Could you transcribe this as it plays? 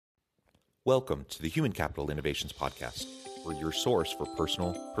Welcome to the Human Capital Innovations Podcast. We're your source for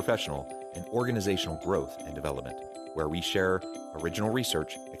personal, professional, and organizational growth and development, where we share original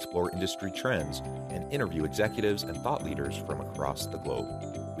research, explore industry trends, and interview executives and thought leaders from across the globe.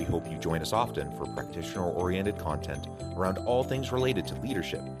 We hope you join us often for practitioner-oriented content around all things related to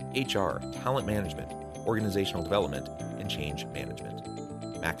leadership, HR, talent management, organizational development, and change management.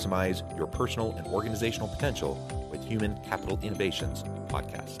 Maximize your personal and organizational potential with Human Capital Innovations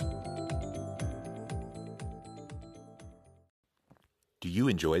Podcast. Do you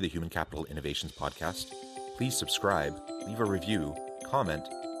enjoy the Human Capital Innovations Podcast? Please subscribe, leave a review, comment,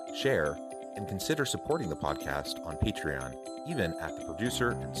 share, and consider supporting the podcast on Patreon, even at the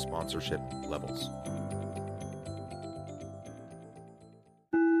producer and sponsorship levels.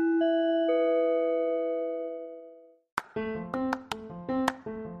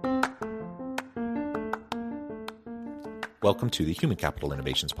 Welcome to the Human Capital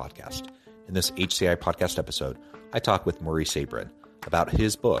Innovations Podcast. In this HCI podcast episode, I talk with Murray Sabrin about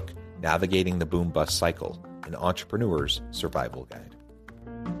his book, Navigating the Boom-Bust Cycle, an Entrepreneur's Survival Guide.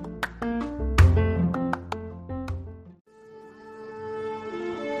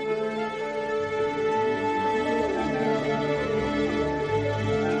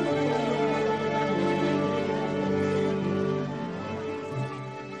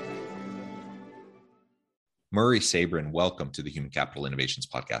 Murray Sabrin, welcome to the Human Capital Innovations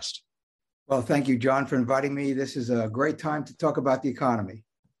Podcast. Well, thank you, John, for inviting me. This is a great time to talk about the economy.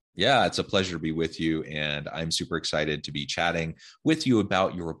 Yeah, it's a pleasure to be with you. And I'm super excited to be chatting with you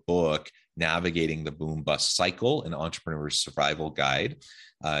about your book, Navigating the Boom-Bust Cycle, an Entrepreneur's Survival Guide.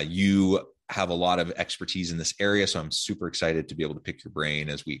 You have a lot of expertise in this area, so I'm super excited to be able to pick your brain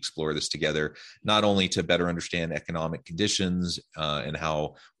as we explore this together, not only to better understand economic conditions and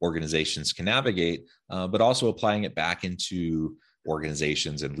how organizations can navigate, but also applying it back into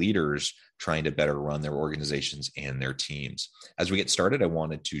organizations and leaders trying to better run their organizations and their teams. As we get started, I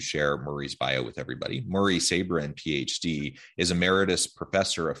wanted to share Murray's bio with everybody. Murray Sabrin, PhD, is Emeritus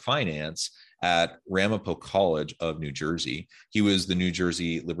Professor of Finance at Ramapo College of New Jersey. He was the New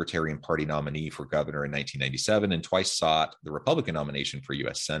Jersey Libertarian Party nominee for governor in 1997 and twice sought the Republican nomination for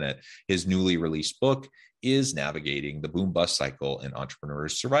U.S. Senate. His newly released book is Navigating the Boom-Bust Cycle, an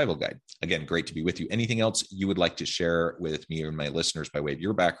Entrepreneur's Survival Guide. Again, great to be with you. Anything else you would like to share with me and my listeners by way of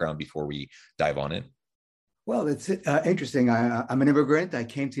your background before we dive on in? Well, it's interesting. I'm an immigrant. I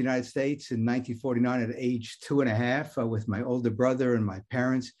came to the United States in 1949 at age 2.5 with my older brother and my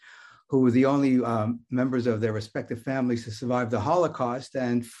parents, who were the only members of their respective families to survive the Holocaust.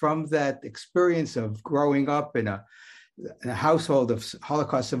 And from that experience of growing up in a household of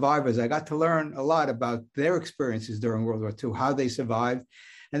Holocaust survivors, I got to learn a lot about their experiences during World War II, how they survived.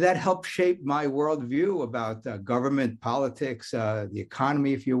 And that helped shape my worldview about government, politics, the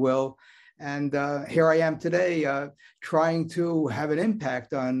economy, if you will. And here I am today trying to have an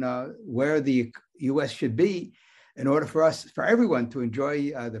impact on where the U.S. should be in order for everyone to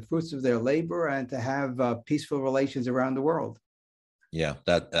enjoy the fruits of their labor and to have peaceful relations around the world. Yeah,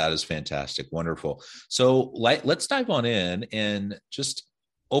 that is fantastic. Wonderful. So let's dive on in and just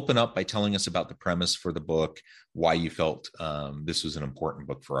open up by telling us about the premise for the book, why you felt this was an important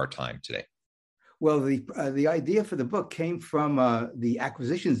book for our time today. Well, the idea for the book came from the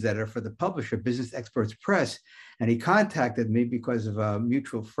acquisitions editor for the publisher, Business Experts Press. And he contacted me because of a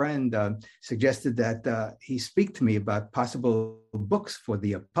mutual friend suggested that he speak to me about possible books for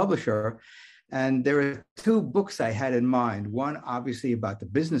the publisher. And there are two books I had in mind. One, obviously, about the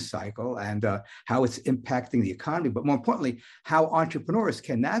business cycle and how it's impacting the economy, but more importantly, how entrepreneurs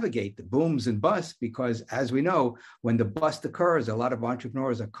can navigate the booms and busts, because as we know, when the bust occurs, a lot of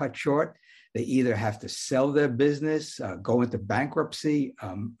entrepreneurs are cut short. They either have to sell their business, go into bankruptcy,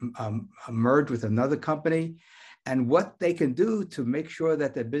 merge with another company, and what they can do to make sure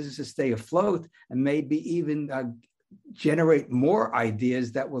that their businesses stay afloat and maybe even generate more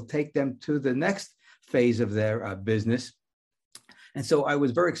ideas that will take them to the next phase of their business. And so I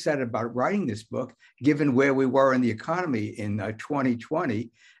was very excited about writing this book, given where we were in the economy in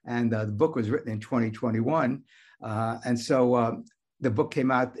 2020, and the book was written in 2021. And so the book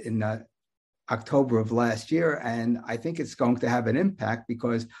came out in October of last year, and I think it's going to have an impact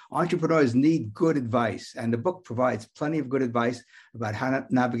because entrepreneurs need good advice, and the book provides plenty of good advice about how to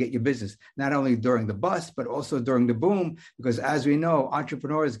navigate your business, not only during the bust, but also during the boom, because as we know,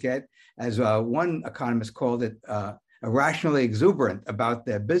 entrepreneurs get, as one economist called it, irrationally exuberant about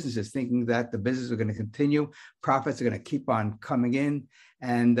their businesses, thinking that the business are going to continue, profits are going to keep on coming in,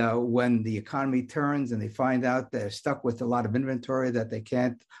 And when the economy turns and they find out they're stuck with a lot of inventory that they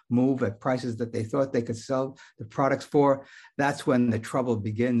can't move at prices that they thought they could sell the products for, that's when the trouble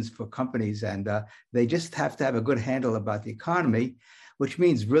begins for companies. And they just have to have a good handle about the economy, which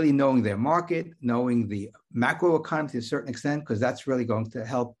means really knowing their market, knowing the macro economy to a certain extent, because that's really going to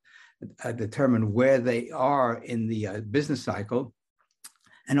help determine where they are in the business cycle.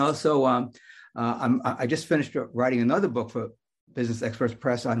 And also, I just finished writing another book for Business Experts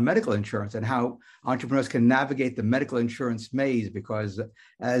Press on medical insurance and how entrepreneurs can navigate the medical insurance maze, because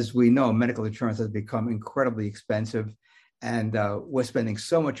as we know, medical insurance has become incredibly expensive, and we're spending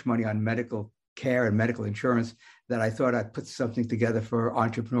so much money on medical care and medical insurance that I thought I'd put something together for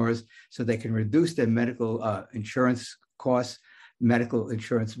entrepreneurs so they can reduce their medical insurance costs, medical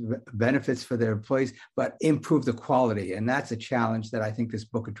insurance benefits for their employees, but improve the quality. And that's a challenge that I think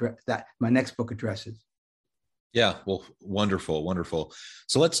that my next book addresses. Yeah, well, wonderful, wonderful.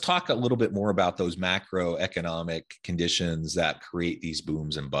 So let's talk a little bit more about those macroeconomic conditions that create these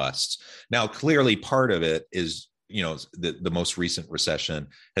booms and busts. Now, clearly part of it is, the most recent recession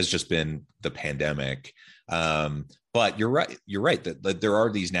has just been the pandemic. But you're right that there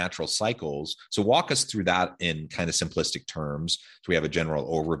are these natural cycles. So walk us through that in kind of simplistic terms, so we have a general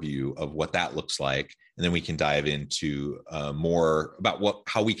overview of what that looks like, and then we can dive into more about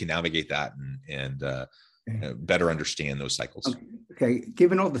how we can navigate that and better understand those cycles. Okay.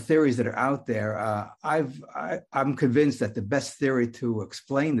 Given all the theories that are out there, I'm convinced that the best theory to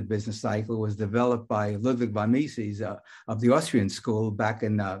explain the business cycle was developed by Ludwig von Mises of the Austrian school back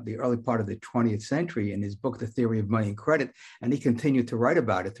in the early part of the 20th century in his book, The Theory of Money and Credit. And he continued to write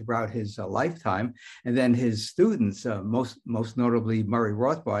about it throughout his lifetime. And then his students, most notably Murray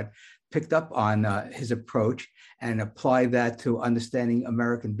Rothbard, picked up on his approach and applied that to understanding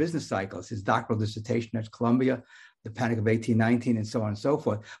American business cycles. His doctoral dissertation at Columbia, The Panic of 1819, and so on and so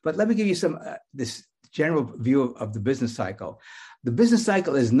forth. But let me give you this general view of the business cycle. The business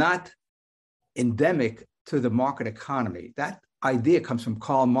cycle is not endemic to the market economy. That idea comes from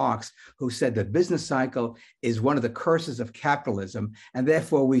Karl Marx, who said the business cycle is one of the curses of capitalism, and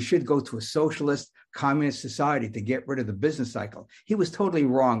therefore we should go to a socialist communist society to get rid of the business cycle. He was totally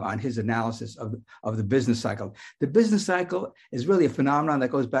wrong on his analysis of the business cycle. The business cycle is really a phenomenon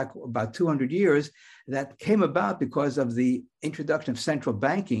that goes back about 200 years that came about because of the introduction of central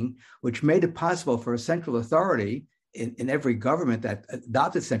banking, which made it possible for a central authority in every government that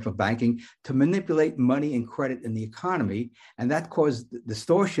adopted central banking to manipulate money and credit in the economy. And that caused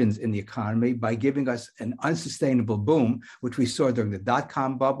distortions in the economy by giving us an unsustainable boom, which we saw during the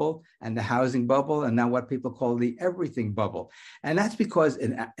dot-com bubble and the housing bubble, and now what people call the everything bubble. And that's because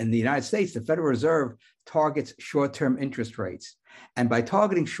in the United States, the Federal Reserve targets short-term interest rates. And by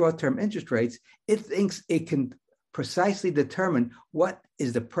targeting short-term interest rates, it thinks it can precisely determine what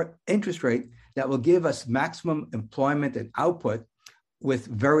is the interest rate that will give us maximum employment and output with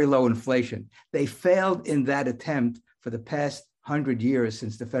very low inflation. They failed in that attempt for the past 100 years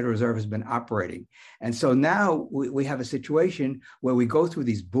since the Federal Reserve has been operating. And so now we have a situation where we go through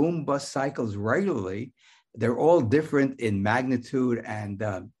these boom-bust cycles regularly. They're all different in magnitude and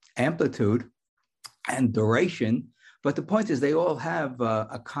amplitude and duration. But the point is they all have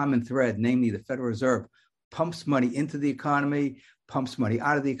a common thread, namely the Federal Reserve pumps money into the economy, pumps money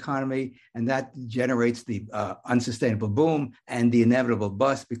out of the economy, and that generates the unsustainable boom and the inevitable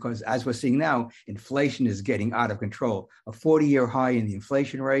bust, because as we're seeing now, inflation is getting out of control, a 40-year high in the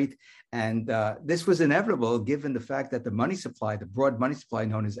inflation rate. And this was inevitable given the fact that the money supply, the broad money supply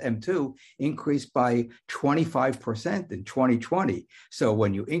known as M2, increased by 25% in 2020. So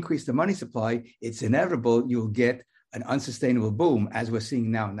when you increase the money supply, it's inevitable you'll get an unsustainable boom, as we're seeing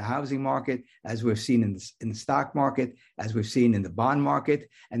now in the housing market, as we've seen in the stock market, as we've seen in the bond market.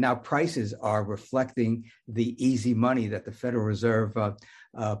 And now prices are reflecting the easy money that the Federal Reserve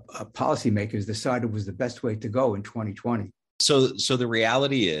policymakers decided was the best way to go in 2020. So the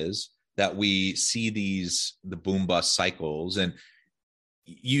reality is that we see the boom bust cycles, and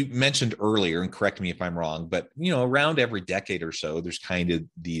you mentioned earlier, and correct me if I'm wrong, but around every decade or so, there's kind of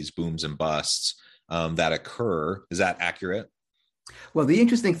these booms and busts that occur. Is that accurate? Well, the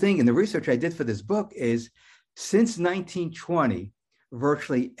interesting thing in the research I did for this book is since 1920,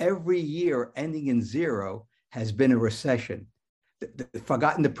 virtually every year ending in zero has been a recession. The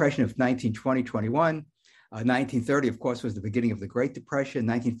forgotten depression of 1920-21, 1930, of course, was the beginning of the Great Depression.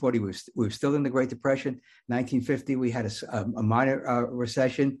 1940, we were still in the Great Depression. 1950, we had a minor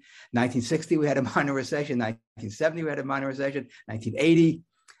recession. 1960, we had a minor recession. 1970, we had a minor recession. 1980,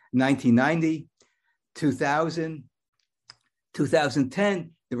 1990, 2000,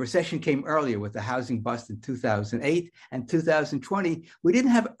 2010, The recession came earlier with the housing bust in 2008 and 2020. We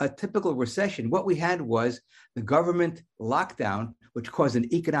didn't have a typical recession. What we had was the government lockdown, which caused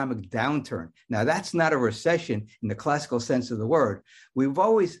an economic downturn. Now, that's not a recession in the classical sense of the word. We've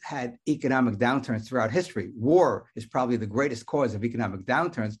always had economic downturns throughout history. War is probably the greatest cause of economic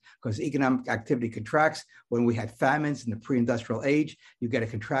downturns because economic activity contracts. When we had famines in the pre-industrial age, you get a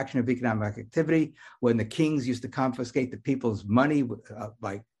contraction of economic activity. When the kings used to confiscate the people's money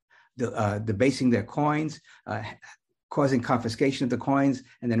by debasing their coins, causing confiscation of the coins,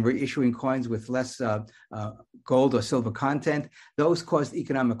 and then reissuing coins with less gold or silver content. Those caused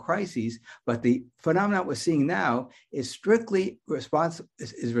economic crises. But the phenomenon we're seeing now is strictly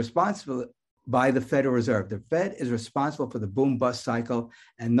responsible by the Federal Reserve. The Fed is responsible for the boom-bust cycle,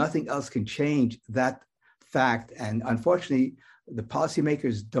 and nothing else can change that fact. And unfortunately, the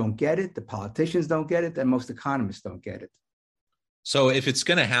policymakers don't get it, the politicians don't get it, and most economists don't get it. So if it's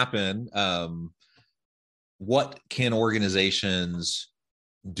going to happen, what can organizations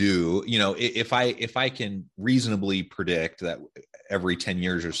do? You know, if I can reasonably predict that every 10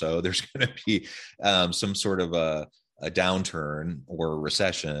 years or so, there's going to be some sort of a downturn or a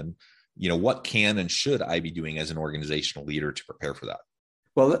recession, you know, what can and should I be doing as an organizational leader to prepare for that?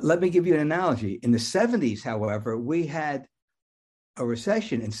 Well, let me give you an analogy. In the 70s, however, we had a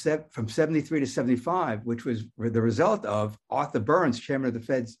recession from 73 to 75, which was the result of Arthur Burns, chairman of the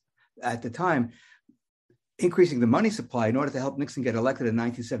Feds at the time, increasing the money supply in order to help Nixon get elected in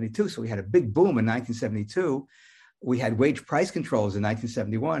 1972. So we had a big boom in 1972. We had wage price controls in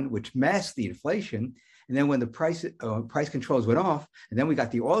 1971, which masked the inflation. And then when the price controls went off, and then we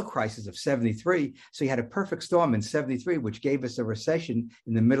got the oil crisis of 73. So you had a perfect storm in 73, which gave us a recession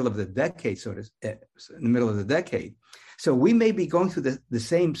in the middle of the decade, So we may be going through the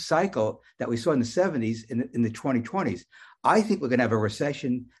same cycle that we saw in the 70s in the 2020s. I think we're going to have a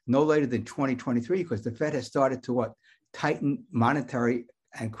recession no later than 2023 because the Fed has started to tighten monetary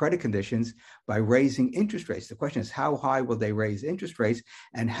and credit conditions by raising interest rates. The question is, how high will they raise interest rates,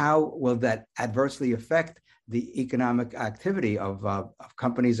 and how will that adversely affect the economic activity of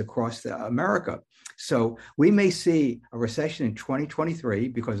companies across America? So we may see a recession in 2023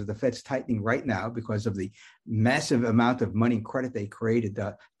 because of the Fed's tightening right now, because of the massive amount of money and credit they created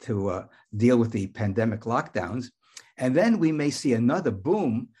to deal with the pandemic lockdowns. And then we may see another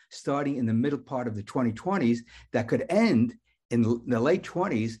boom starting in the middle part of the 2020s that could end in the late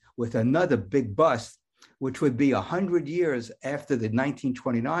 20s with another big bust, which would be 100 years after the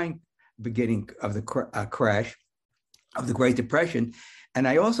 1929 beginning of the crash of the Great Depression. And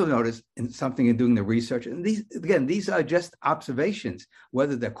I also noticed something in doing the research, and these are just observations.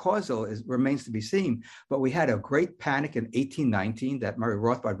 Whether they're causal remains to be seen. But we had a great panic in 1819 that Murray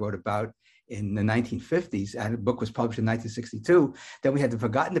Rothbard wrote about in the 1950s, and the book was published in 1962. Then we had the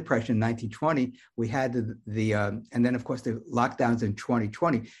Forgotten Depression in 1920. We had and then of course the lockdowns in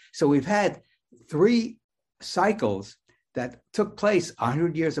 2020. So we've had three cycles that took place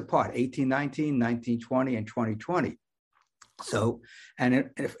 100 years apart: 1819, 1920, and 2020. So,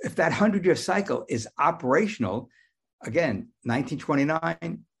 and if that 100-year cycle is operational, again,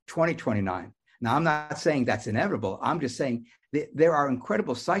 1929, 2029. Now, I'm not saying that's inevitable. I'm just saying there are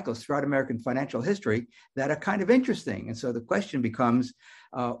incredible cycles throughout American financial history that are kind of interesting. And so the question becomes,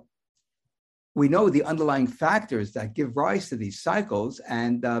 we know the underlying factors that give rise to these cycles.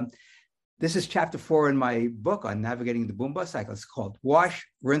 And this is chapter 4 in my book on navigating the boom-bust cycle. It's called Wash,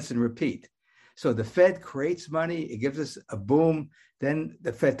 Rinse, and Repeat. So the Fed creates money, it gives us a boom, then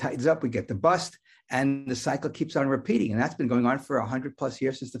the Fed tightens up, we get the bust, and the cycle keeps on repeating. And that's been going on for 100 plus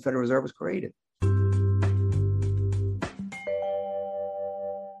years since the Federal Reserve was created.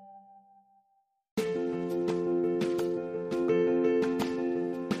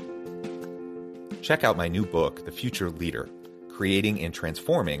 Check out my new book, The Future Leader, Creating and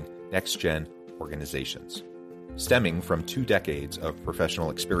Transforming Next-Gen Organizations. Stemming from 2 decades of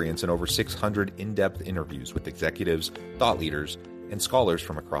professional experience and over 600 in-depth interviews with executives, thought leaders, and scholars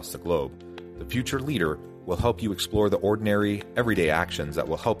from across the globe, The Future Leader will help you explore the ordinary, everyday actions that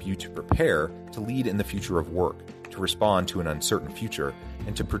will help you to prepare to lead in the future of work, to respond to an uncertain future,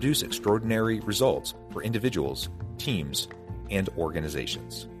 and to produce extraordinary results for individuals, teams, and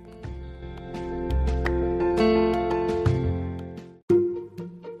organizations.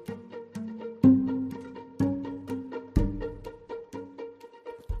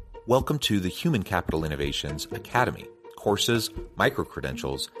 Welcome to the Human Capital Innovations Academy. Courses,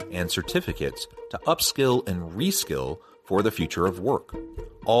 micro-credentials, and certificates to upskill and reskill for the future of work.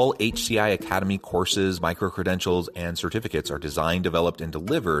 All HCI Academy courses, micro-credentials, and certificates are designed, developed, and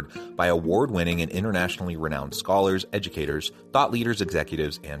delivered by award-winning and internationally renowned scholars, educators, thought leaders,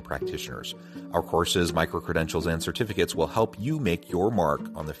 executives, and practitioners. Our courses, micro-credentials, and certificates will help you make your mark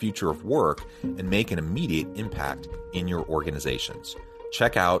on the future of work and make an immediate impact in your organizations.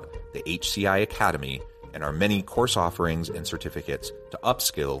 Check out the HCI Academy and our many course offerings and certificates to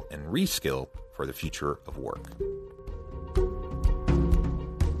upskill and reskill for the future of work.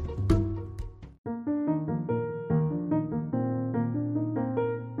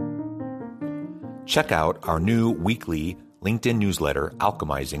 Check out our new weekly LinkedIn newsletter,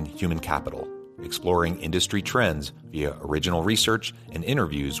 Alchemizing Human Capital, exploring industry trends via original research and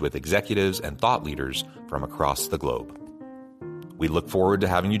interviews with executives and thought leaders from across the globe. We look forward to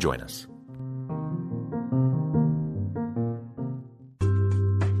having you join us.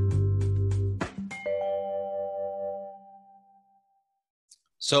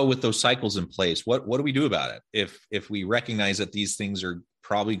 So with those cycles in place, what do we do about it? If we recognize that these things are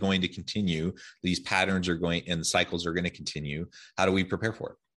probably going to continue, these patterns are going and cycles are going to continue, how do we prepare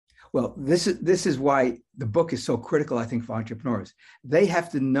for it? Well, this is why the book is so critical, I think, for entrepreneurs. They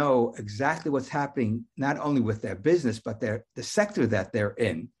have to know exactly what's happening, not only with their business, but the sector that they're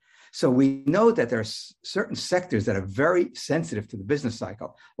in. So we know that there are certain sectors that are very sensitive to the business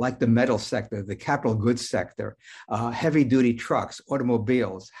cycle, like the metal sector, the capital goods sector, heavy duty trucks,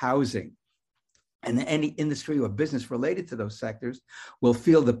 automobiles, housing. And any industry or business related to those sectors will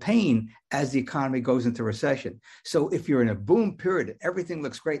feel the pain as the economy goes into recession. So if you're in a boom period, everything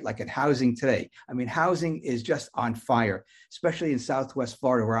looks great, like in housing today. I mean, housing is just on fire, especially in Southwest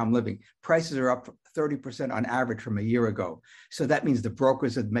Florida, where I'm living. Prices are up 30% on average from a year ago. So that means the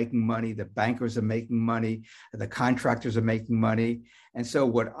brokers are making money, the bankers are making money, the contractors are making money. And so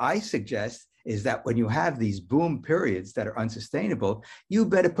what I suggest is that when you have these boom periods that are unsustainable, you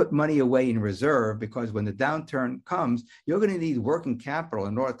better put money away in reserve, because when the downturn comes, you're going to need working capital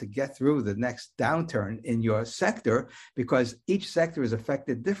in order to get through the next downturn in your sector, because each sector is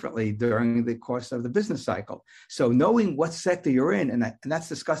affected differently during the course of the business cycle. So knowing what sector you're in, and that's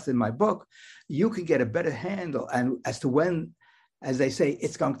discussed in my book, you can get a better handle and as to when, as they say,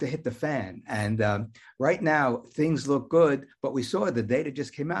 it's going to hit the fan. And right now, things look good, but we saw the data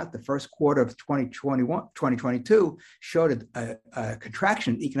just came out. The first quarter of 2022 showed a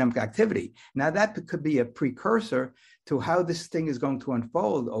contraction in economic activity. Now, that could be a precursor to how this thing is going to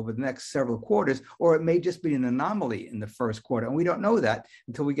unfold over the next several quarters, or it may just be an anomaly in the first quarter. And we don't know that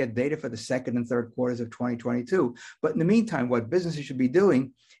until we get data for the second and third quarters of 2022. But in the meantime, what businesses should be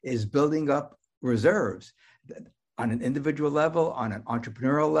doing is building up reserves on an individual level, on an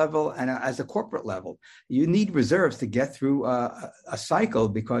entrepreneurial level, and as a corporate level. You need reserves to get through a cycle,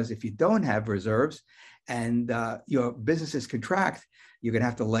 because if you don't have reserves and your businesses contract, you're going to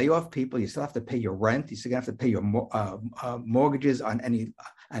have to lay off people. You still have to pay your rent. You still have to pay your mortgages on any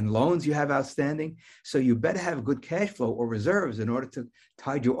and loans you have outstanding. So you better have good cash flow or reserves in order to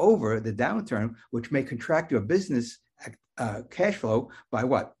tide you over the downturn, which may contract your business cash flow by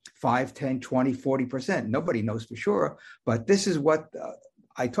what? 5, 10, 20, 40%. Nobody knows for sure. But this is what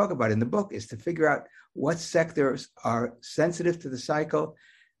I talk about in the book, is to figure out what sectors are sensitive to the cycle.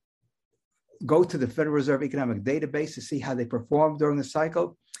 Go to the Federal Reserve Economic Database to see how they perform during the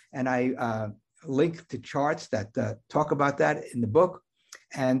cycle. And I link to charts that talk about that in the book.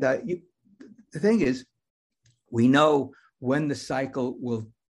 And the thing is, we know when the cycle will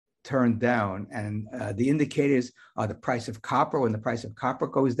turn down, and the indicators are the price of copper. When the price of copper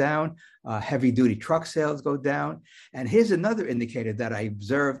goes down, heavy duty truck sales go down. And here's another indicator that I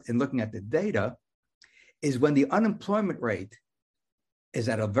observed in looking at the data, is when the unemployment rate is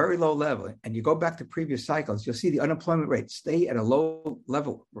at a very low level, and you go back to previous cycles, you'll see the unemployment rate stay at a low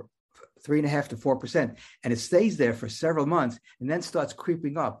level, 3.5% to 4%, and it stays there for several months and then starts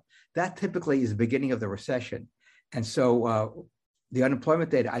creeping up. That typically is the beginning of the recession. And so the unemployment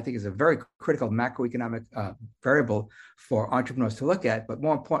data, I think, is a very critical macroeconomic variable for entrepreneurs to look at. But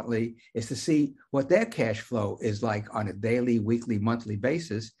more importantly, is to see what their cash flow is like on a daily, weekly, monthly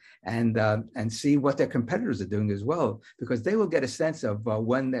basis, and see what their competitors are doing as well, because they will get a sense of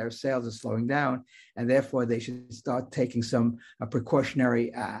when their sales are slowing down, and therefore they should start taking some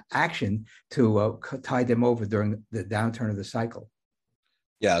precautionary action to tide them over during the downturn of the cycle.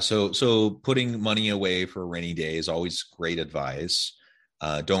 Yeah, so putting money away for a rainy day is always great advice.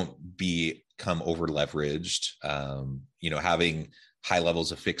 Don't become over leveraged. Having high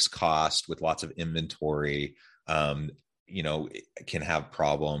levels of fixed cost with lots of inventory. can have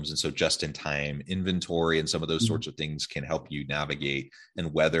problems. And so just in time inventory and some of those Mhm. sorts of things can help you navigate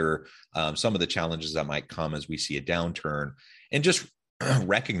and weather some of the challenges that might come as we see a downturn, and just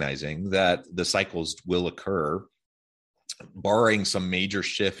recognizing that the cycles will occur, barring some major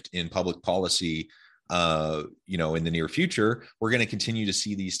shift in public policy in the near future. We're going to continue to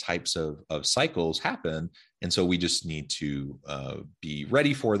see these types of cycles happen. And so we just need to be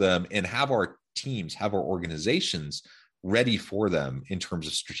ready for them and have our teams, have our organizations ready for them in terms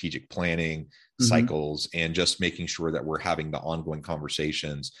of strategic planning, cycles, and just making sure that we're having the ongoing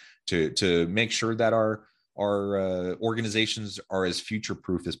conversations to make sure that our organizations are as future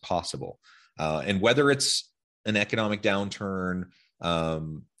proof as possible. And whether it's an economic downturn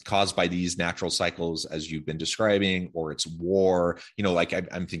caused by these natural cycles, as you've been describing, or it's war, like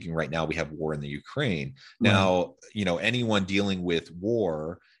I'm thinking right now, we have war in the Ukraine. Now, anyone dealing with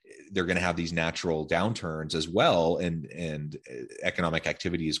war, they're going to have these natural downturns as well, and economic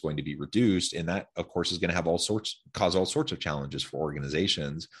activity is going to be reduced, and that, of course, is going to have cause all sorts of challenges for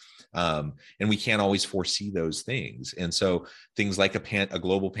organizations, and we can't always foresee those things. And so things like a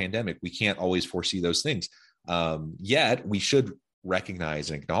global pandemic, we can't always foresee those things. Yet we should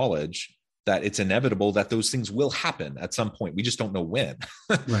recognize and acknowledge that it's inevitable that those things will happen at some point. We just don't know when.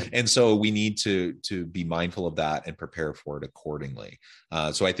 Right. And so we need to be mindful of that and prepare for it accordingly.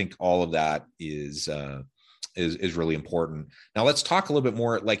 So I think all of that is really important. Now let's talk a little bit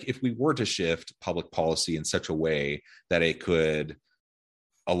more, like if we were to shift public policy in such a way that it could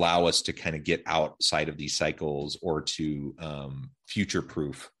allow us to kind of get outside of these cycles, or to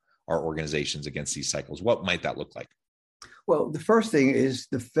future-proof our organizations against these cycles, what might that look like? Well, the first thing is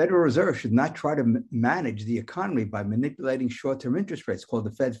the Federal Reserve should not try to manage the economy by manipulating short-term interest rates, called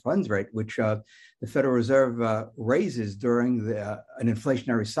the Fed funds rate, which the Federal Reserve raises during an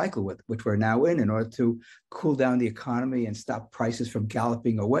inflationary cycle, which we're now in order to cool down the economy and stop prices from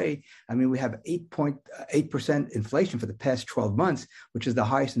galloping away. I mean, we have 8.8% inflation for the past 12 months, which is the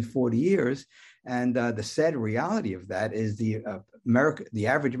highest in 40 years. And the sad reality of that is the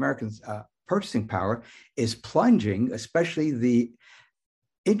average American's purchasing power is plunging, especially the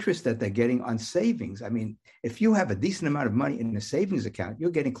interest that they're getting on savings. I mean, if you have a decent amount of money in a savings account, you're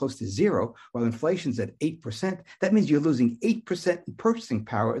getting close to zero, while inflation's at 8%. That means you're losing 8% in purchasing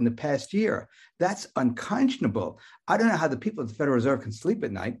power in the past year. That's unconscionable. I don't know how the people at the Federal Reserve can sleep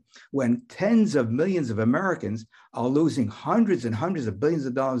at night when tens of millions of Americans are losing hundreds and hundreds of billions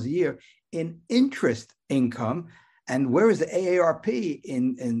of dollars a year in interest income. And where is the AARP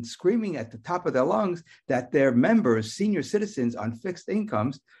in screaming at the top of their lungs that their members, senior citizens on fixed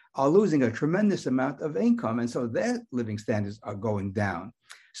incomes, are losing a tremendous amount of income, and so their living standards are going down.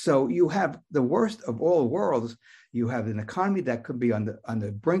 So you have the worst of all worlds. You have an economy that could be on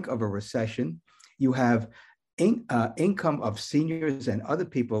the brink of a recession. You have income of seniors and other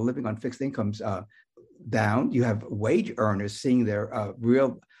people living on fixed incomes down. You have wage earners seeing their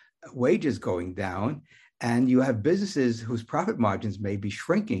real wages going down. And you have businesses whose profit margins may be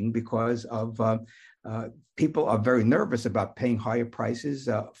shrinking because of people are very nervous about paying higher prices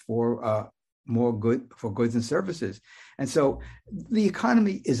for goods and services. And so the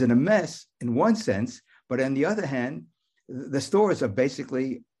economy is in a mess in one sense, but on the other hand, the stores are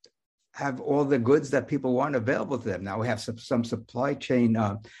basically have all the goods that people want available to them. Now we have some supply chain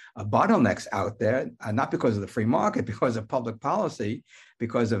bottlenecks out there, not because of the free market, because of public policy,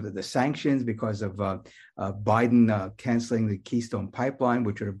 because of the sanctions, because of Biden canceling the Keystone Pipeline,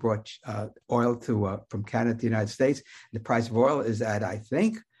 which would have brought oil from Canada to the United States. The price of oil is at, I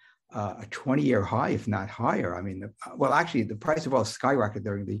think, a 20-year high, if not higher. I mean, actually, the price of oil skyrocketed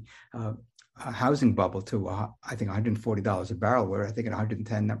during the housing bubble to, I think, $140 a barrel. We're, I think, at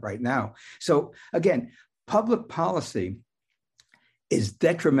 110 right now. So again, public policy is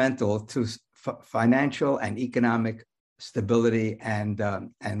detrimental to financial and economic stability and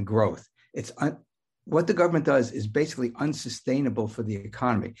growth. What the government does is basically unsustainable for the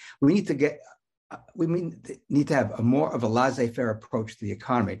economy. We need to have a more of a laissez-faire approach to the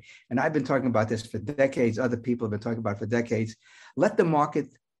economy. And I've been talking about this for decades. Other people have been talking about it for decades. Let the market,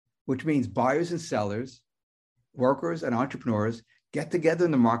 which means buyers and sellers, workers and entrepreneurs, get together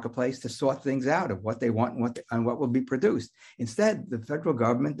in the marketplace to sort things out of what they want and what will be produced. Instead, the federal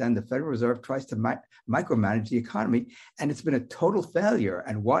government and the Federal Reserve tries to micromanage the economy, and it's been a total failure.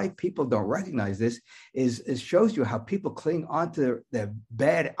 And why people don't recognize this is shows you how people cling onto their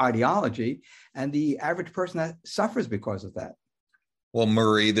bad ideology, and the average person that suffers because of that. Well,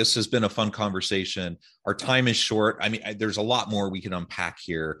 Murray, this has been a fun conversation. Our time is short. I mean, there's a lot more we can unpack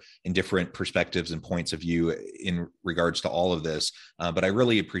here in different perspectives and points of view in regards to all of this. But I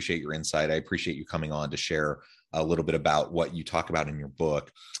really appreciate your insight. I appreciate you coming on to share a little bit about what you talk about in your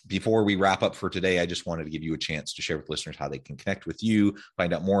book. Before we wrap up for today, I just wanted to give you a chance to share with listeners how they can connect with you,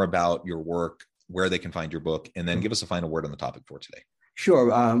 find out more about your work, where they can find your book, and then give us a final word on the topic for today.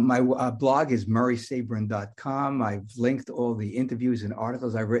 Sure. My blog is murraysabrin.com. I've linked all the interviews and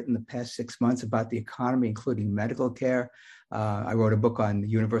articles I've written the past 6 months about the economy, including medical care. I wrote a book on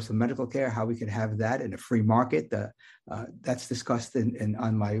universal medical care, how we could have that in a free market. That's discussed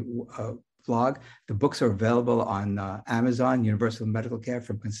on my blog. The books are available on Amazon, Universal Medical Care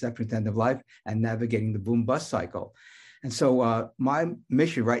from Conception to End of Life, and Navigating the Boom-Bust Cycle. And so my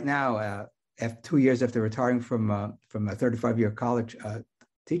mission right now, after 2 years after retiring from a 35-year college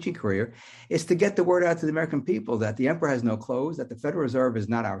teaching career, is to get the word out to the American people that the emperor has no clothes, that the Federal Reserve is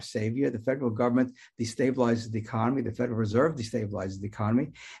not our savior, the federal government destabilizes the economy, the Federal Reserve destabilizes the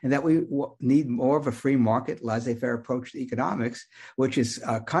economy, and that we need more of a free market, laissez-faire approach to economics, which is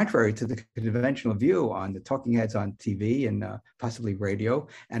contrary to the conventional view on the talking heads on TV and possibly radio,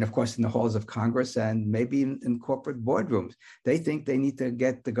 and of course in the halls of Congress and maybe in corporate boardrooms. They think they need to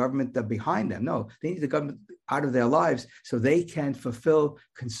get the government behind them. No, they need the government out of their lives so they can fulfill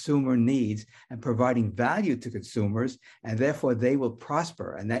consumer needs and providing value to consumers, and therefore they will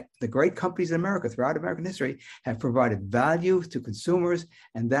prosper. And that the great companies in America throughout American history have provided value to consumers,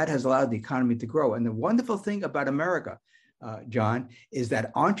 and that has allowed the economy to grow. And the wonderful thing about America, John, is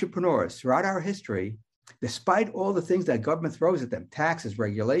that entrepreneurs throughout our history, despite all the things that government throws at them, taxes,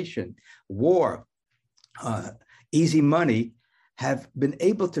 regulation, war, easy money, have been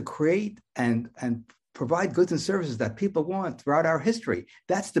able to create and provide goods and services that people want throughout our history.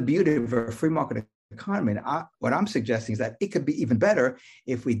 That's the beauty of a free market economy. And what I'm suggesting is that it could be even better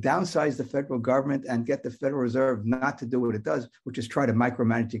if we downsize the federal government and get the Federal Reserve not to do what it does, which is try to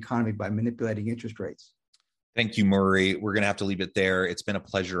micromanage the economy by manipulating interest rates. Thank you, Murray. We're going to have to leave it there. It's been a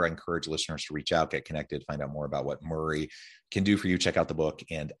pleasure. I encourage listeners to reach out, get connected, find out more about what Murray can do for you. Check out the book.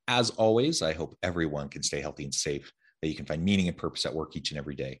 And as always, I hope everyone can stay healthy and safe, that you can find meaning and purpose at work each and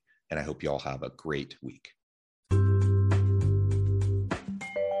every day. And I hope you all have a great week.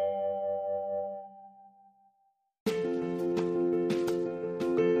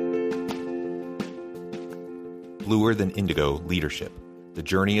 Bluer Than Indigo Leadership, the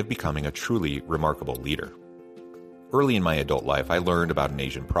journey of becoming a truly remarkable leader. Early in my adult life, I learned about an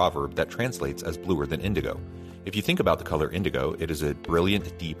Asian proverb that translates as bluer than indigo. If you think about the color indigo, it is a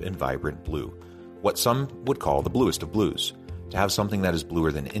brilliant, deep, and vibrant blue, what some would call the bluest of blues. To have something that is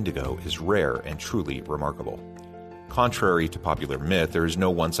bluer than indigo is rare and truly remarkable. Contrary to popular myth, there is no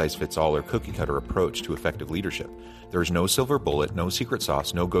one-size-fits-all or cookie-cutter approach to effective leadership. There is no silver bullet, no secret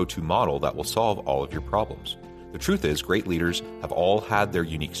sauce, no go-to model that will solve all of your problems. The truth is, great leaders have all had their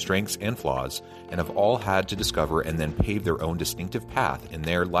unique strengths and flaws, and have all had to discover and then pave their own distinctive path in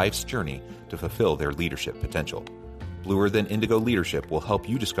their life's journey to fulfill their leadership potential. Bluer Than Indigo Leadership will help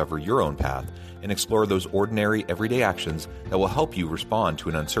you discover your own path and explore those ordinary, everyday actions that will help you respond to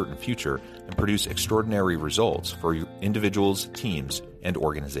an uncertain future and produce extraordinary results for individuals, teams, and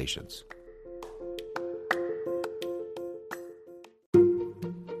organizations.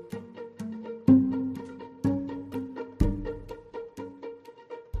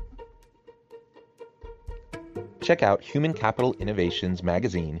 Check out Human Capital Innovations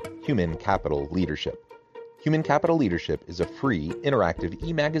magazine, Human Capital Leadership. Human Capital Leadership is a free, interactive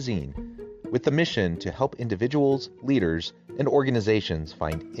e-magazine with the mission to help individuals, leaders, and organizations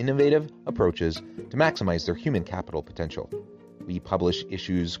find innovative approaches to maximize their human capital potential. We publish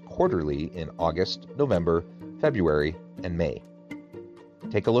issues quarterly in August, November, February, and May.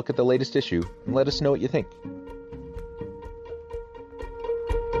 Take a look at the latest issue and let us know what you think.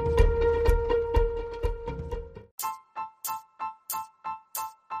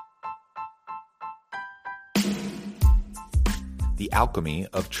 The alchemy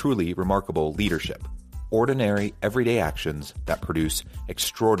of truly remarkable leadership. Ordinary, everyday actions that produce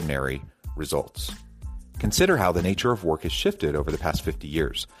extraordinary results. Consider how the nature of work has shifted over the past 50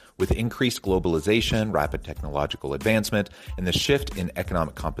 years. With increased globalization, rapid technological advancement, and the shift in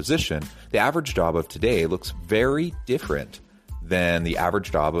economic composition, the average job of today looks very different than the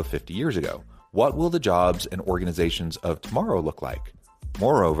average job of 50 years ago. What will the jobs and organizations of tomorrow look like?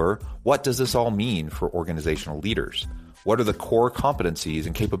 Moreover, what does this all mean for organizational leaders? What are the core competencies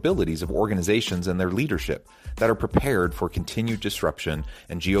and capabilities of organizations and their leadership that are prepared for continued disruption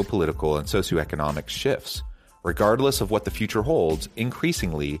and geopolitical and socioeconomic shifts? Regardless of what the future holds,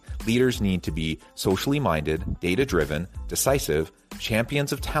 increasingly, leaders need to be socially minded, data-driven, decisive,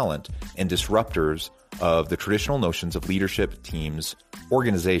 champions of talent, and disruptors of the traditional notions of leadership, teams,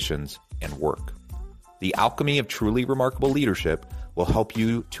 organizations, and work. The alchemy of truly remarkable leadership will help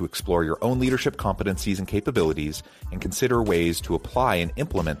you to explore your own leadership competencies and capabilities and consider ways to apply and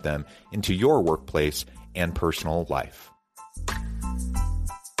implement them into your workplace and personal life.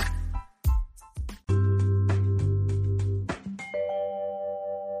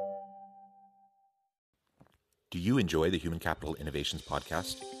 Do you enjoy the Human Capital Innovations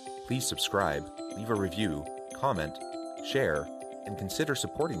podcast? Please subscribe, leave a review, comment, share, and consider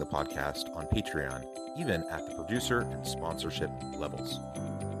supporting the podcast on Patreon, even at the producer and sponsorship levels.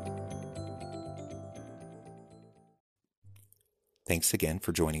 Thanks again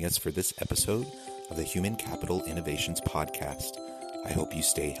for joining us for this episode of the Human Capital Innovations podcast. I hope you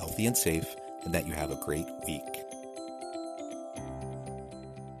stay healthy and safe and that you have a great week.